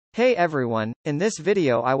Hey everyone, in this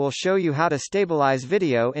video I will show you how to stabilize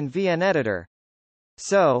video in VN Editor.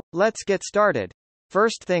 So, let's get started.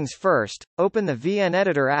 First things first, open the VN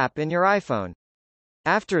Editor app in your iPhone.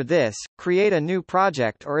 After this, create a new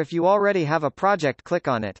project, or if you already have a project, click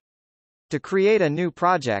on it. To create a new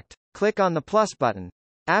project, click on the plus button.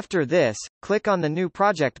 After this, click on the new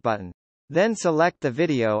project button. Then select the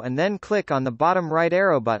video and then click on the bottom right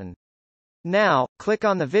arrow button. Now, click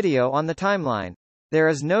on the video on the timeline. There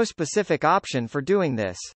is no specific option for doing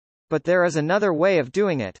this. But there is another way of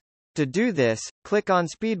doing it. To do this, click on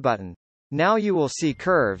Speed button. Now you will see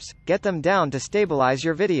curves, get them down to stabilize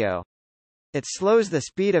your video. It slows the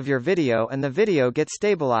speed of your video and the video gets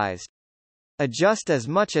stabilized. Adjust as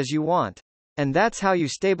much as you want. And that's how you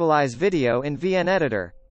stabilize video in VN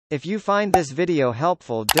Editor. If you find this video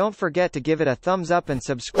helpful, don't forget to give it a thumbs up and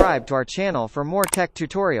subscribe to our channel for more tech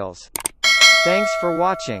tutorials. Thanks for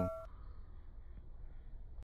watching.